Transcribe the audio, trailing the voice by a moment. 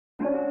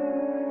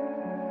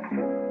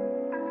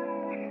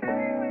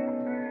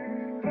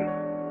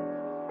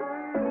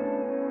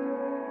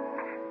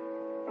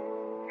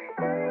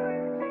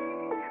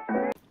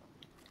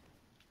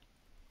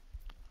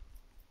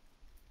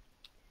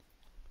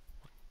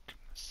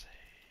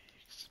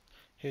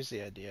Here's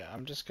the idea.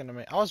 I'm just gonna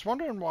make. I was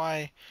wondering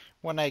why,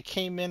 when I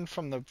came in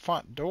from the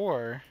front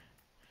door,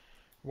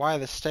 why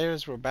the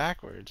stairs were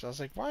backwards. I was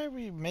like, why do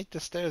we make the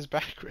stairs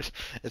backwards?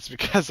 It's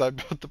because I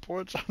built the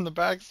porch on the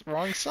back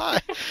wrong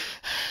side.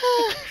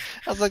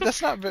 I was like,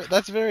 that's not very,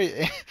 that's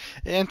very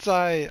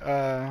anti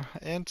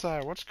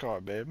what's it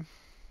called, babe?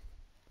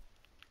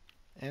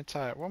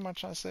 Anti, what am I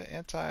trying to say?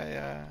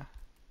 Anti,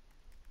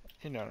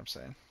 you know what I'm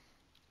saying.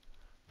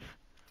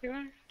 You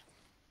are?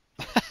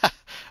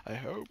 I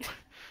hope.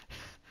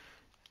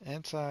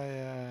 Anti,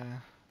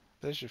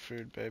 there's your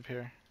food, babe,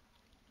 here.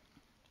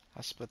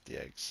 I'll split the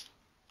eggs.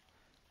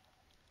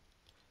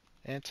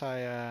 Anti,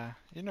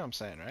 you know what I'm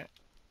saying, right?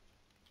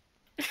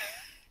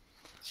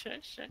 Sure,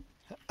 sure.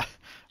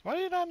 Why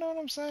do you not know what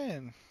I'm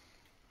saying?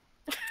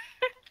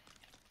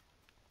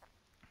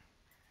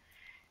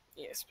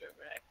 Yes, baby,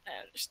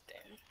 I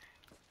understand.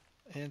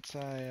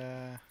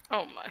 Anti,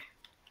 Oh my.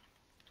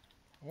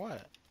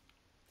 what?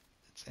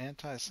 It's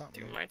anti Do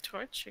something. my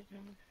torch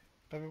again.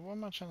 Baby, what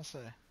am I trying to say?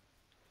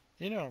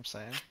 You know what I'm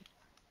saying.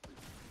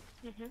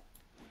 Mhm.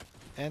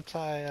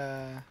 Anti,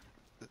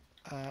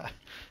 uh,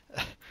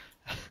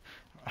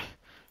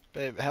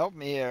 babe, help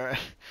me here.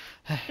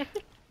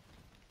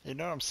 You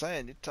know what I'm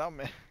saying, you tell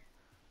me.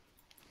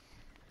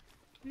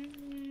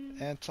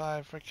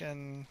 Anti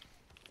freaking.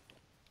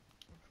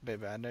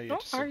 Baby, I know you're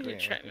What are you disagreeing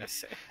with trying me. to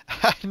say?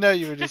 I know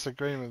you were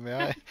disagreeing with me.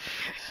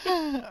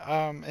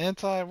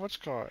 Anti, what's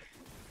it called?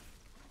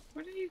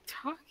 What are you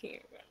talking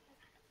about?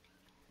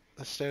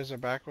 The stairs are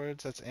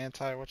backwards. That's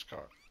anti, what's it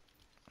called?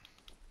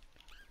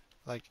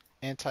 Like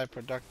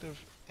anti-productive,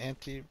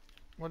 anti.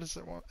 What is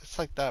it? It's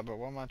like that, but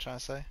what am I trying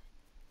to say?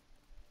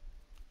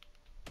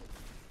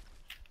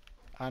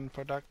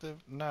 Unproductive?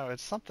 No,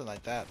 it's something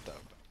like that though.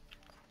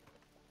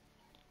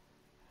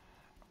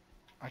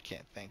 I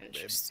can't think, babe.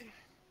 Interesting.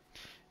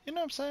 You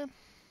know what I'm saying?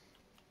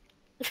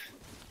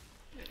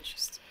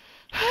 Interesting.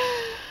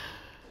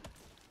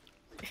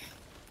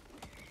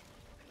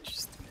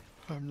 Interesting.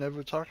 I'm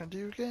never talking to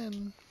you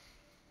again.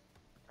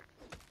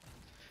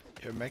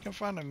 You're making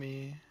fun of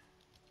me.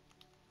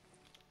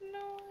 No,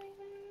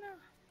 I'm not.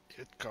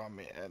 You'd call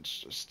me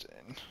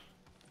interesting.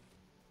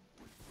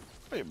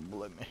 Wait,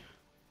 believe me.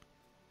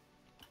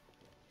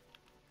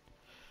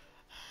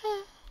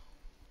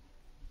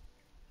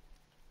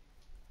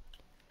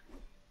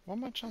 What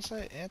am I trying to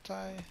say?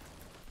 Anti.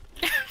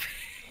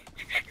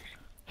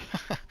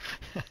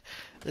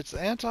 It's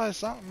anti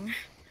something.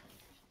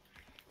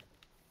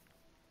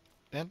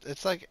 And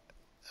it's like,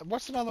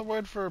 what's another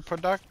word for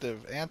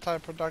productive?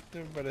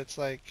 Anti-productive, but it's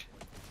like,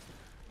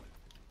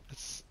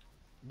 it's,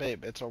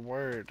 babe, it's a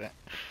word.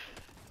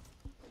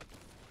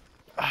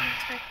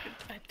 I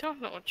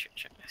don't know what you're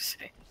trying to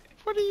say.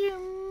 What do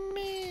you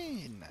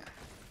mean?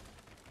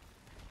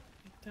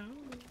 I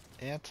don't.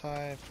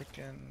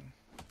 Anti-freaking,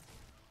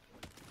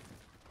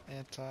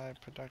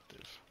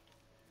 anti-productive.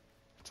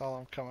 That's all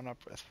I'm coming up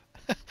with.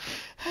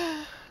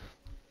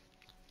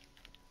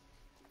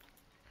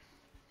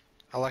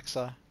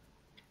 Alexa,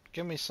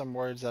 give me some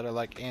words that are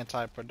like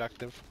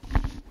anti-productive.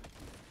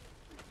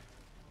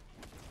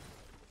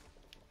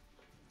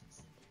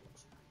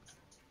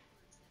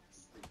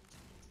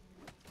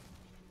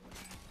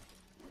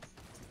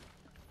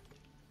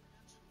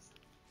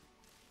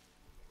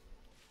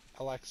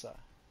 Alexa,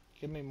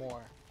 give me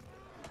more.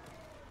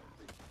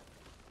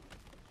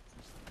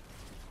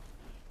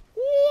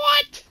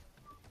 What?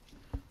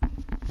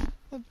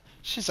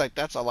 She's like,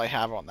 that's all I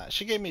have on that.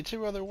 She gave me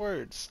 2 other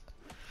words.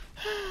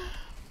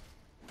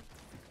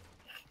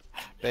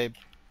 Babe,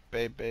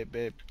 babe, babe,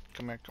 babe.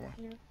 Come here, come on.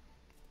 Yeah.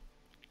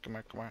 Come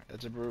here, come here.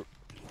 It's a brute.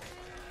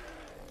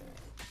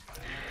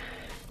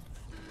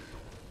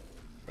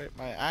 Wait,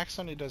 my axe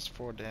only does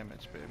 4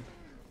 damage, babe.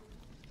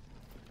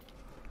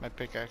 My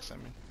pickaxe, I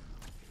mean.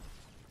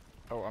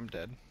 Oh, I'm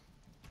dead.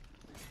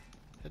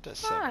 It does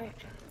 7, Why?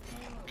 okay.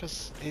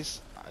 Cause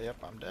he's, yep,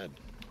 I'm dead.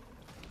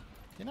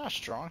 You know how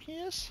strong he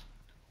is?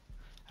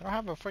 I don't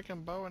have a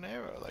freaking bow and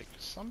arrow like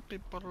some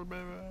people,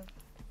 baby.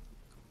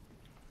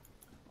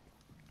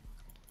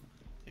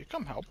 You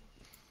come help.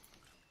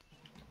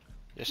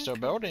 You're still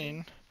Okay.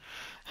 building.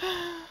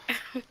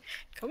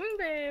 Coming,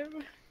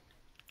 babe.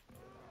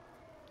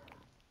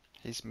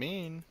 He's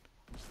mean.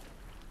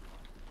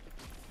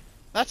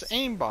 That's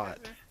aimbot.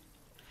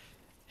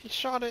 He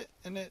shot it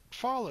and it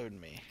followed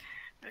me.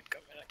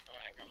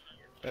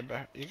 Baby,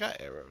 you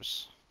got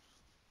arrows.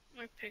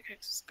 My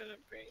pickaxe is gonna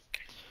break.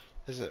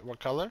 Is it what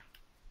color?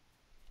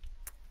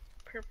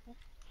 Purple.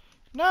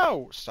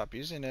 No! Stop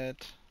using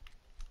it.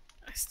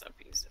 I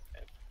stopped using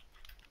it.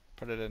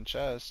 Put it in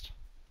chest.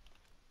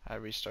 I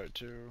restart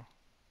too.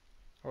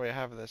 Oh wait, I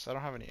have this. I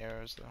don't have any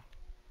arrows though.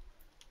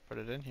 Put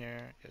it in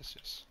here. Yes,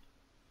 yes.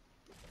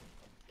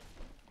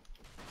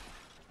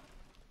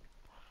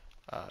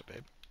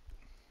 Babe.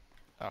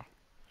 Oh.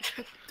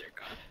 They're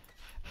gone.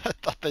 I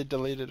thought they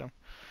deleted them.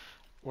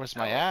 Where's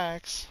my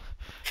axe?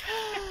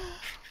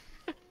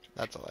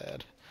 That's all I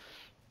had.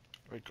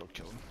 We'd go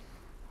kill him.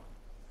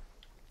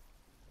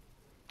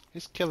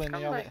 He's killing the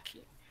Come other. back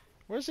here.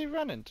 Where's he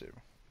running to?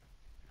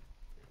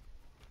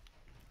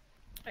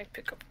 I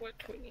pick up wood.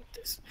 We need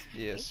this.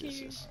 Yes, Thank yes,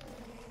 you. yes.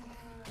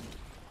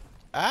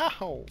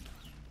 Ow!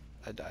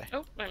 I die.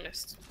 Oh, I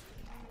missed.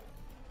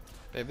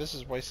 Babe, this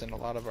is wasting a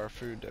lot of our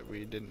food that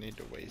we didn't need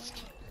to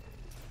waste.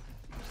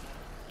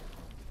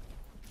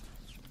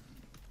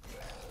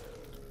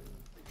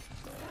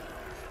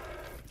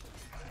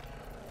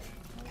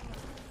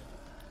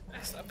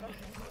 I stop him.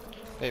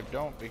 Babe,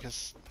 don't,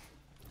 because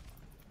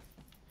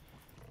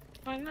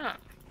Why not?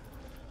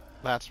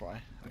 that's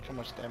why. Look how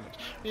much damage.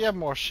 You have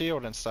more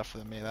shield and stuff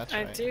than me, that's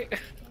I right. do.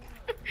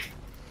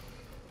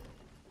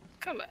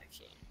 Come back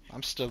here.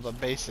 I'm still the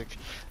basic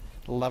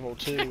level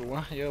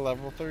 2. You're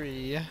level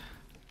 3.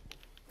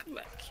 Come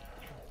back here.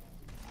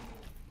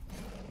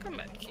 Come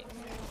back here.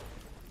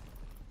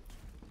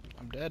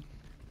 I'm dead.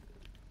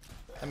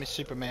 Let me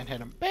Superman hit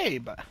him.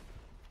 Babe!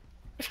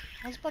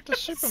 I was about to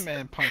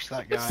Superman punch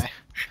that guy.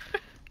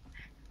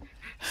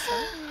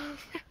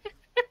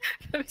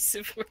 Let me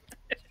super.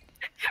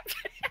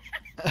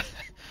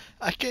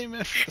 I came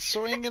in for the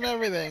swing and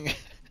everything.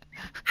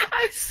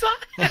 I saw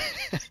it.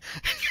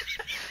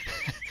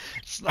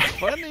 It's not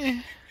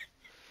funny.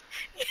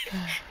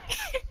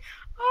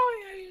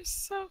 Oh yeah, you're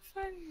so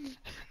funny.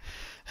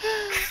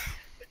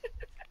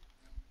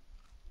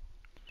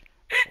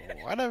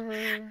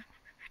 Whatever.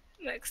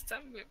 Next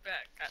time we're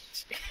back, got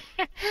you.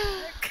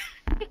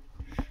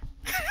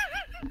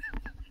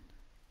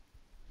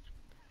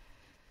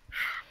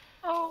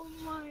 Oh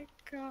my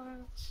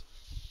gosh.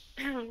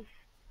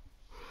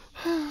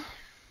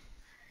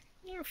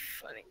 You're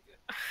funny.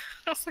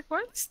 I was like, why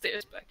are the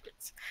stairs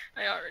backwards?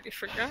 I already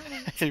forgot.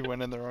 He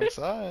went in the wrong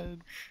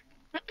side.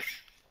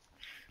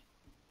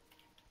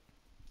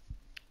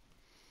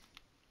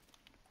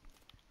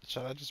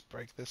 Should I just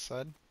break this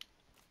side?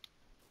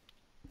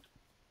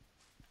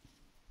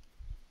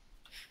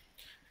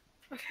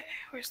 Okay,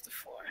 where's the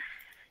floor?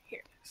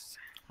 Here it is.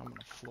 I'm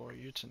gonna floor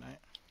you tonight.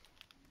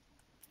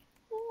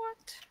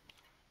 What?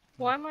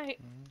 Why am I...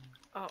 Mm.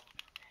 Oh,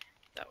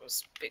 that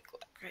was big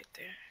leg right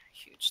there.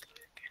 Huge leg.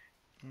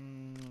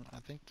 I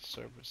think the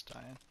server's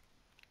dying.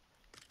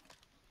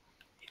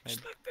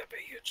 Huge leg,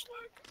 baby, huge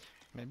leg.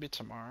 Maybe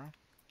tomorrow.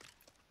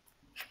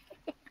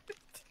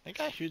 I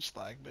got huge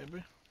lag,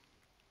 baby.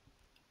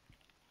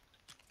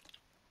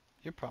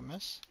 You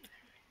promise?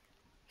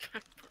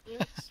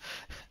 Promise.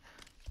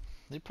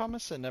 You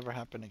promise it never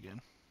happen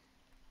again.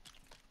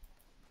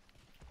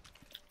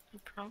 I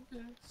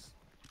promise.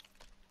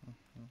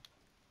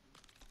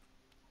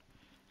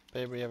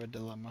 Babe, we have a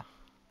dilemma.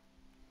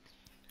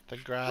 The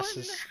grass What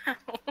is now?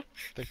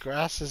 the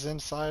grass is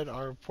inside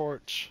our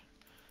porch.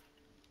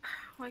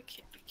 Why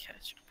can't we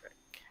catch a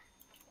break?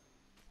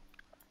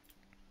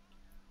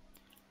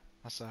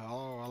 I said,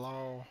 hello,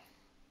 hello.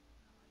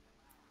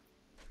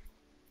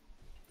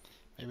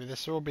 Maybe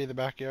this will be the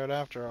backyard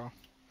after all.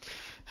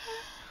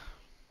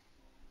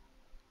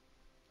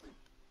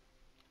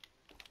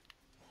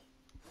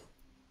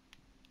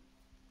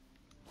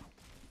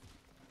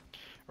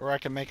 Or I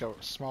can make a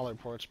smaller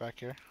porch back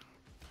here.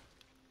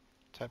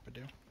 Type of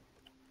deal.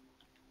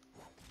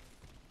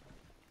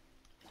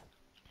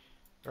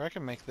 Or I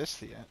can make this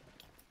the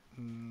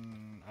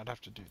end. I'd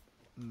have to do...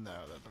 No,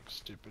 that looks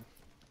stupid.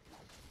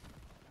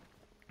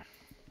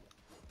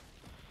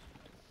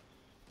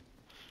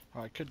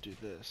 Oh, I could do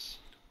this.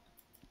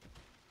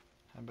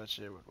 I bet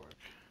you it would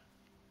work.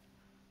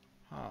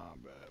 Oh,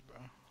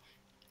 baby.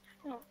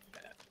 Oh,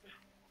 bad.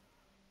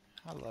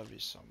 I love you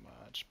so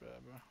much,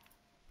 baby.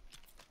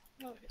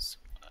 Love you so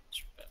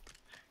much, but...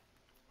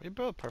 We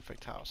built a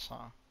perfect house,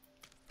 huh?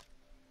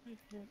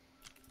 Mm-hmm.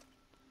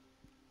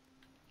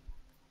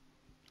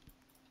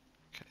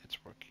 Okay, it's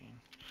working.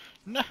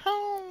 No!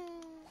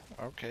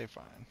 Okay,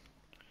 fine.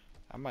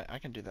 I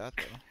can do that,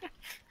 though.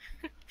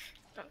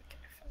 Okay,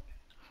 fine.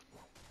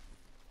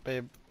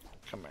 Babe,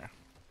 come here.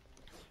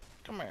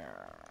 Come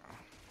here.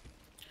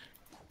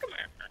 Come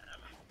here.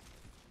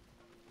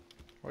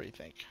 What do you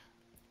think?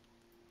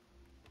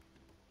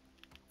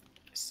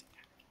 Let's see.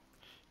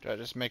 Do I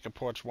just make a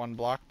porch 1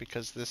 block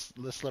because this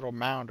little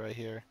mound right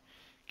here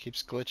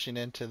keeps glitching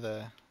into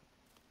the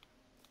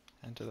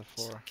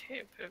floor?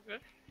 Okay, baby.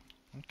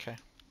 Okay.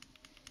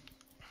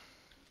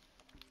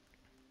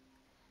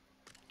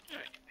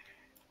 Alright.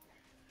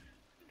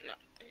 Not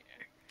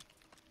there.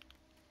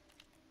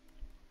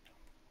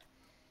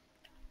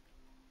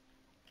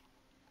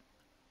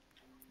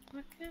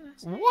 Okay,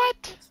 that's it.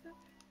 What? That's it.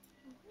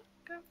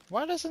 Go.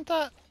 Why doesn't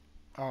that?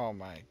 Oh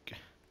my god.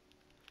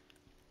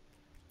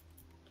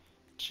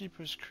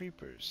 Jeepers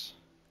creepers.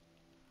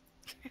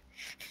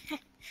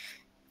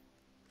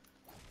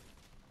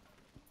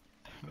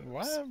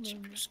 What?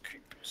 Jeepers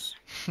creepers.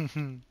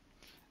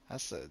 I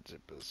said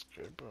jeepers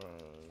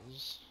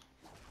creepers.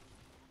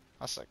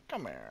 I said,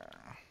 come here.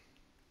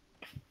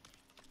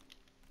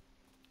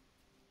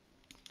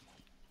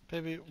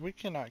 Baby, we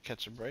cannot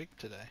catch a break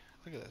today.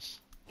 Look at this.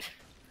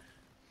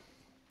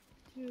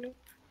 Nope.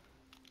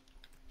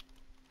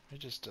 We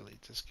just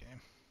delete this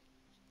game.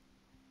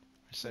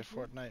 We say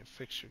Fortnite,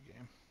 fix your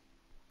game.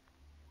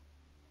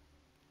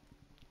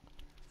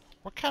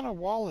 What kind of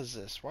wall is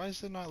this? Why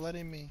is it not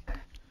letting me?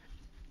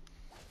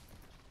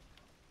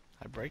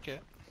 I break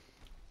it.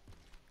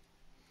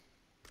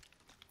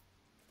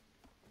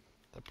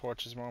 The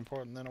porch is more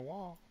important than a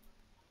wall.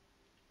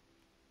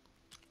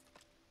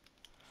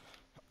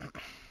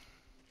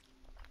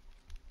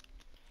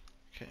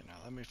 Okay, now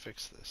let me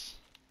fix this.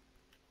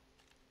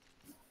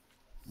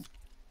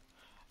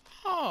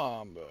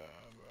 Oh, bro.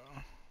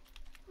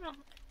 No.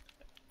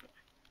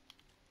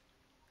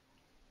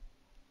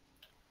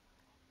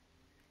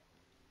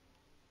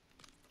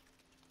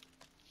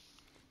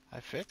 I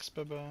fixed,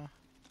 Baba.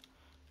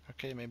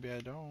 Okay, maybe I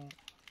don't.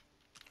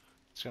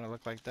 It's gonna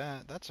look like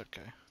that. That's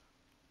okay.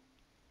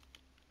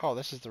 Oh,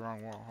 this is the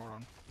wrong wall. Hold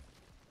on.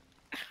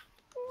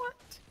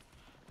 What?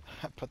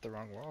 I put the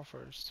wrong wall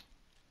first.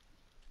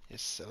 You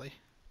silly.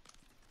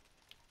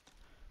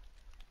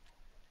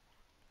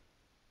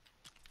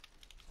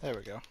 There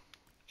we go.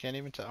 Can't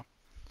even tell.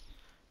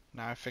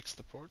 Now I fixed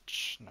the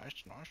porch.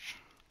 Nice, nice.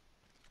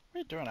 What are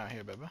you doing out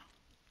here, Baba?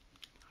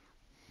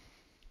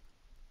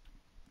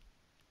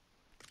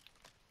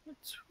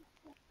 What's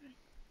wrong?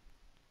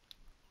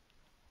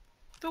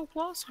 The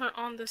walls are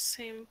on the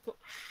same.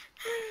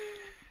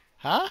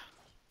 Huh?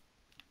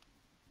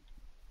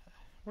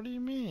 What do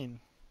you mean?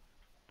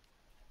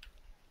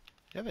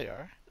 Yeah, they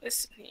are.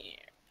 Listen here.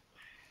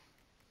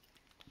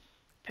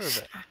 Prove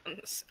it. Not on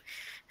the same.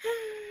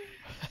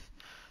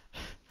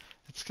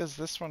 It's because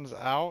this one's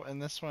out and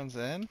this one's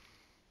in.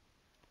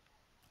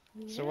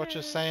 So what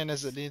you're saying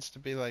is it needs to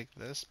be like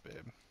this,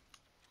 babe.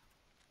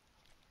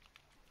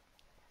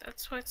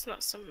 That's why it's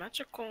not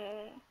symmetrical.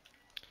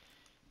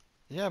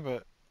 Yeah,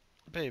 but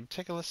babe,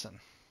 take a listen.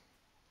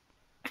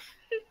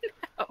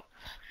 No.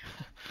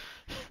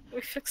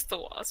 We fixed the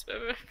walls,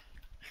 baby.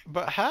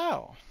 But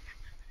how?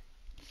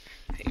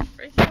 Hey,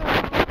 break it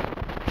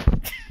up.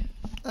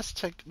 Let's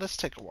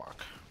take a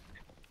walk.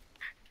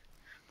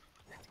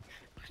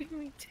 What do you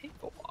mean take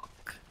a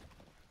walk?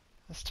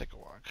 Let's take a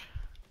walk.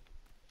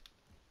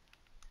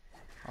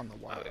 On the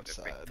Why would wild we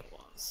side. break the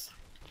walls?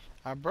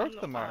 I On broke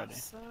the them wild already.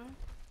 side?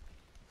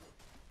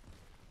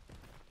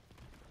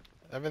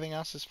 Everything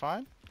else is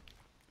fine?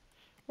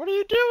 What are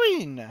you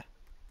doing?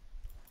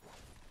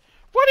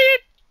 What are you...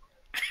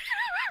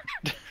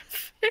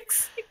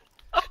 Fixing.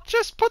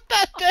 Just put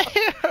that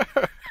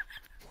there!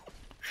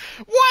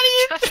 What are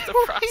you Trust the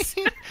doing? process.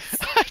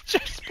 I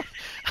just...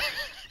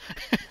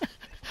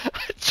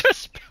 I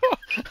just...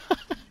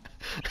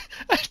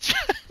 I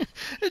just...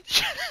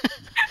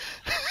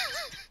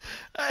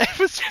 It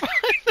was fine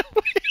the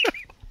way...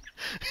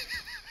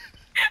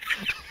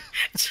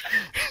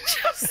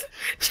 Just.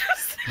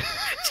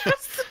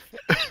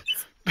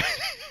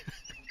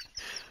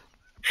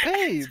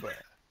 Babe,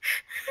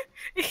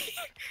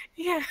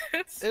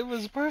 Yes. it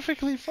was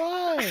perfectly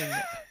fine.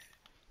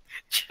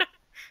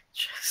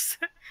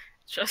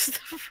 Just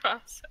the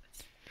process.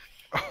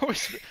 Oh,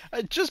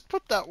 I just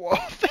put that wall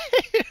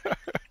there.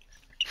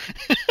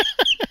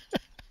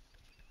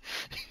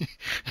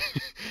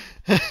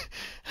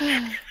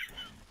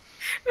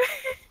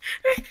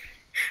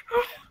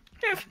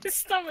 My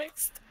stomach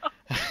stop.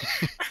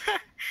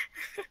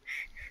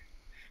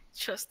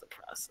 Just the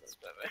process,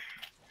 baby.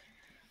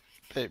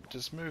 Babe,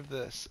 just move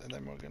this, and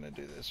then we're gonna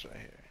do this right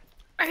here.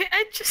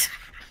 I just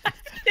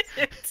did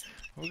it.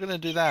 We're gonna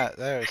do that.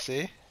 There,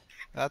 see?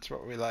 That's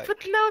what we like. But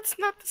now it's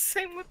not the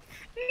same with.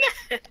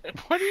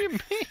 What do you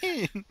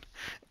mean?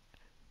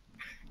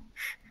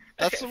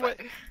 That's Okay, the way.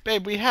 fine.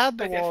 Babe, we had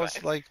the Okay, walls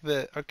fine. like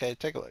the. Okay,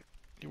 take a look.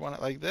 You want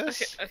it like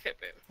this? Okay,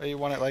 babe. Or you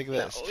want it like No,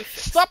 this? we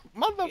fixed Stop,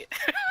 mother. Yeah.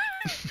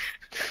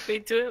 We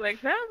do it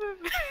like that,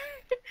 baby.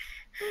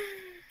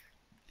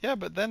 Yeah,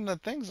 but then the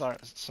things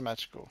aren't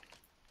symmetrical.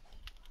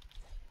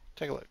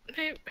 Take a look.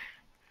 Babe,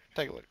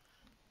 Take a look.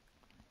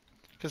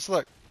 Cause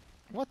look,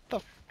 what the?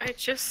 I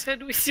just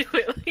said we do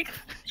it like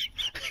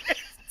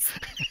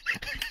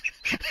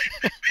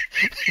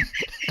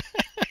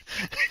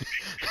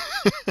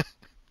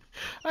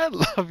I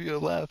love your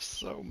laugh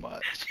so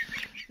much.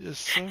 You're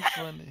so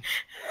funny.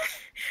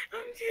 I'm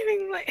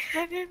getting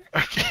lightheaded.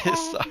 Okay, Oh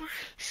stop. my-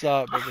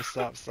 Stop, baby.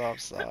 Stop, stop,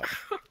 stop.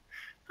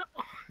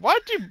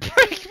 Why'd you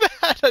break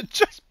that? I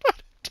just put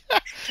it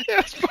down. It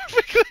was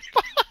perfectly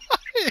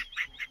fine.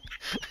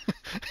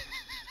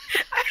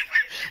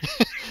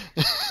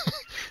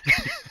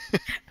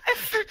 I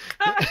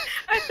forgot.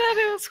 I thought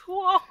it was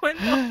wall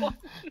and wall.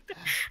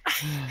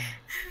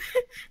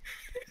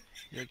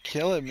 You're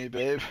killing me,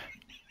 babe.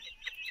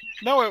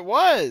 No, it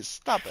was.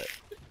 Stop it.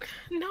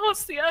 No,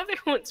 it's the other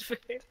ones,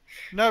 babe.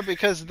 No,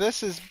 because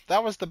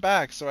that was the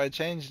back, so I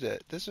changed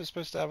it. This was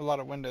supposed to have a lot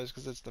of windows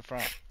because it's the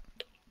front.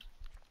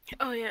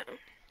 Oh yeah.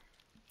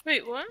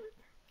 Wait, what?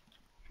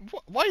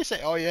 Why you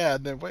say, oh yeah,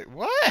 and then wait,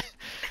 what?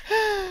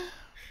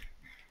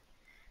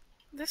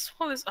 This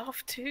wall is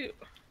off too.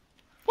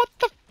 What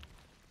the?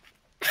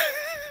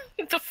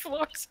 The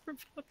floors are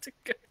about to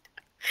go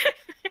down.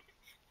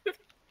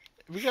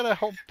 We gotta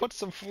put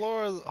some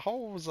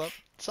holes up,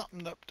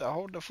 something up to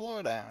hold the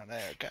floor down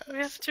there, guys. We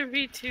have to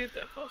redo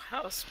the whole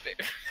house, babe.